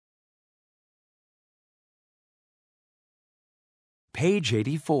Page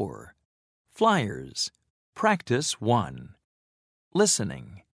 84. Flyers. Practice 1.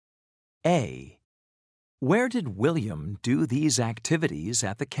 Listening. A. Where did William do these activities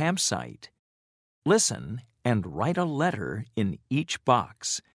at the campsite? Listen and write a letter in each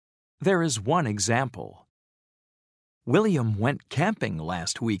box. There is one example. William went camping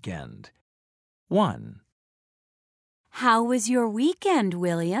last weekend. 1. How was your weekend,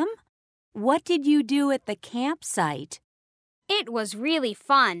 William? What did you do at the campsite? It was really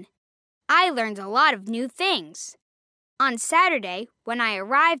fun. I learned a lot of new things. On Saturday, when I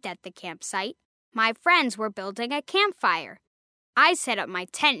arrived at the campsite, my friends were building a campfire. I set up my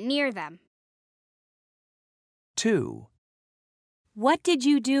tent near them. 2. What did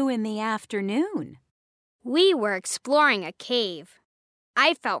you do in the afternoon? We were exploring a cave.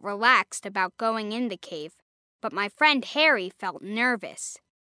 I felt relaxed about going in the cave, but my friend Harry felt nervous.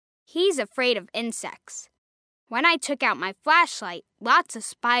 He's afraid of insects. When I took out my flashlight, lots of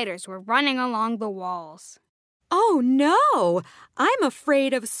spiders were running along the walls. Oh, no! I'm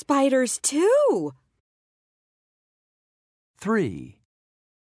afraid of spiders, too. 3.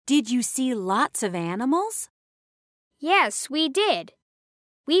 Did you see lots of animals? Yes, we did.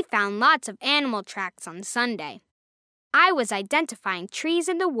 We found lots of animal tracks on Sunday. I was identifying trees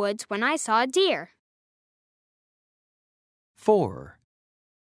in the woods when I saw a deer. 4.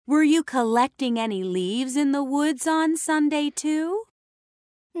 Were you collecting any leaves in the woods on Sunday, too?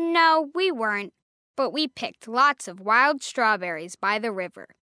 No, we weren't, but we picked lots of wild strawberries by the river.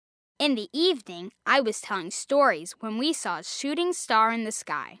 In the evening, I was telling stories when we saw a shooting star in the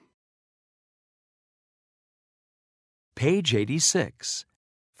sky. Page 86.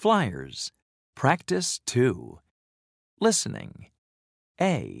 Flyers. Practice 2. Listening.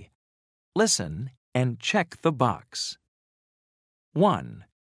 A. Listen and check the box. 1.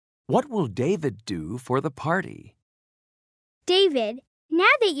 What will David do for the party? David, now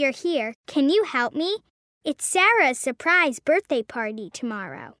that you're here, can you help me? It's Sarah's surprise birthday party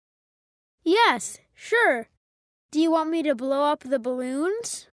tomorrow. Yes, sure. Do you want me to blow up the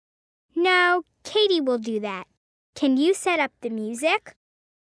balloons? No, Katie will do that. Can you set up the music?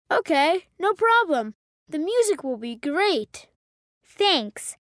 Okay, no problem. The music will be great.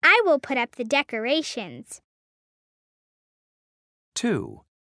 Thanks. I will put up the decorations. 2.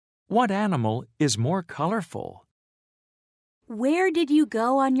 What animal is more colorful? Where did you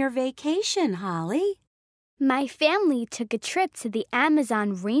go on your vacation, Holly? My family took a trip to the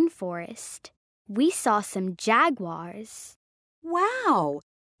Amazon rainforest. We saw some jaguars. Wow!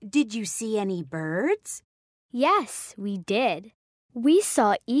 Did you see any birds? Yes, we did. We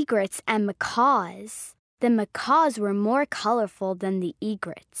saw egrets and macaws. The macaws were more colorful than the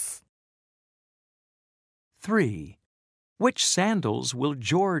egrets. 3. Which sandals will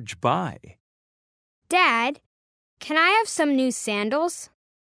George buy? Dad, can I have some new sandals?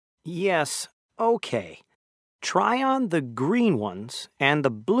 Yes, okay. Try on the green ones and the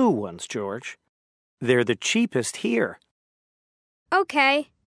blue ones, George. They're the cheapest here. Okay.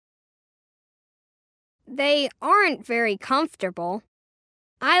 They aren't very comfortable.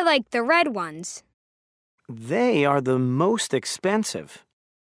 I like the red ones. They are the most expensive.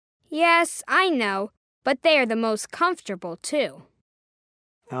 Yes, I know, but they are the most comfortable, too.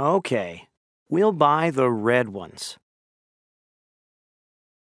 Okay, we'll buy the red ones.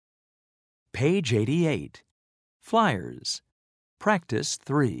 Page 88. Flyers. Practice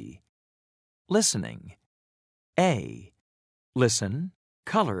 3. Listening. A. Listen,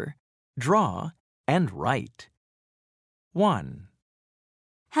 color, draw, and write. 1.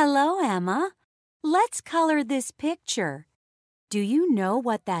 Hello, Emma. Let's color this picture. Do you know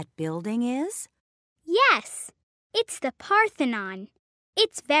what that building is? Yes, it's the Parthenon.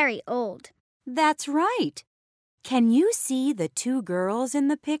 It's very old. That's right. Can you see the 2 girls in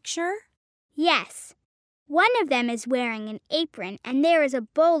the picture? Yes. One of them is wearing an apron and there is a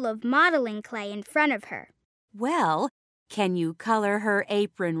bowl of modeling clay in front of her. Well, can you color her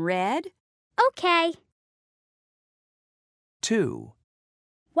apron red? Okay. 2.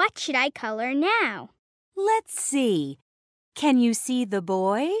 What should I color now? Let's see. Can you see the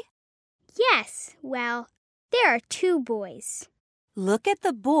boy? Yes, well, there are 2 boys. Look at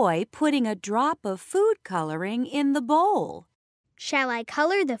the boy putting a drop of food coloring in the bowl. Shall I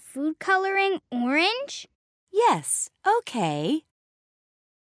color the food coloring orange? Yes, okay.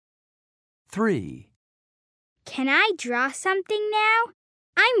 3. Can I draw something now?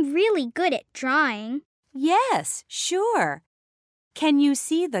 I'm really good at drawing. Yes, sure. Can you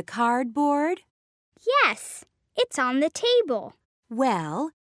see the cardboard? Yes, it's on the table.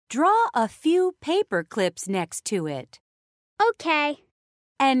 Well, draw a few paper clips next to it. Okay.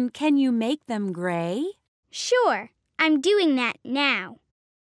 And can you make them gray? Sure, I'm doing that now.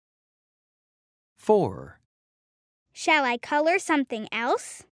 4. Shall I color something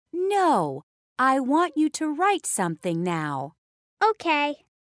else? No, I want you to write something now. Okay.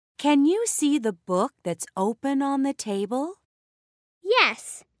 Can you see the book that's open on the table?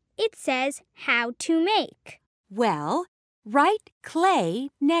 Yes, it says how to make. Well, write clay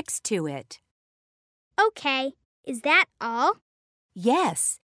next to it. Okay, is that all?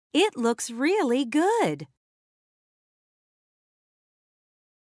 Yes, it looks really good.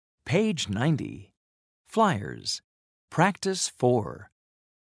 Page 90. Flyers. Practice 4.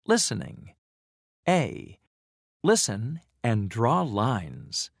 Listening. A. Listen and draw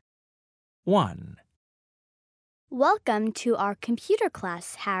lines. 1. Welcome to our computer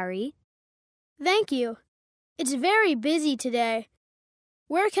class, Harry. Thank you. It's very busy today.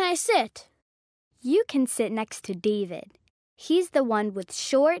 Where can I sit? You can sit next to David. He's the one with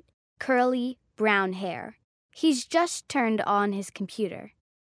short, curly, brown hair. He's just turned on his computer.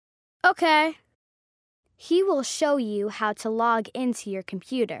 Okay. He will show you how to log into your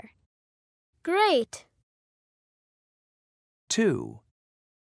computer. Great. 2.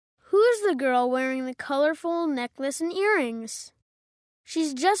 Who's the girl wearing the colorful necklace and earrings?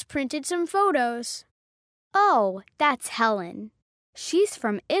 She's just printed some photos. Oh, that's Helen. She's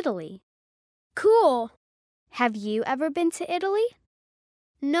from Italy. Cool. Have you ever been to Italy?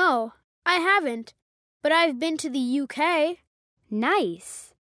 No, I haven't, but I've been to the UK.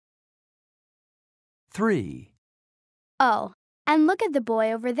 Nice. 3. Oh, and look at the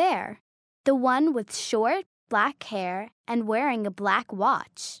boy over there. The one with short, black hair and wearing a black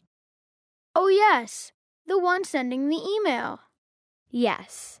watch. Oh, yes, the one sending the email.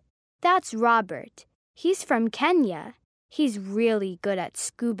 Yes, that's Robert. He's from Kenya. He's really good at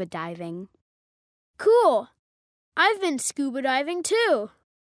scuba diving. Cool. I've been scuba diving too.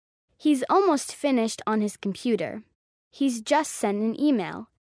 He's almost finished on his computer. He's just sent an email.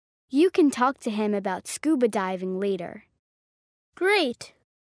 You can talk to him about scuba diving later. Great.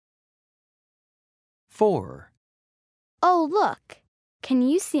 4. Oh, look. Can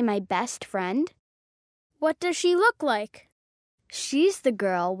you see my best friend? What does she look like? She's the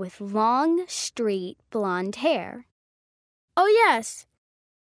girl with long, straight, blonde hair. Oh, yes.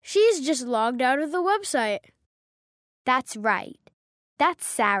 She's just logged out of the website. That's right. That's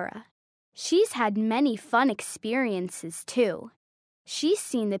Sarah. She's had many fun experiences, too. She's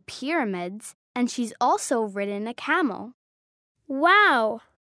seen the pyramids, and she's also ridden a camel. Wow.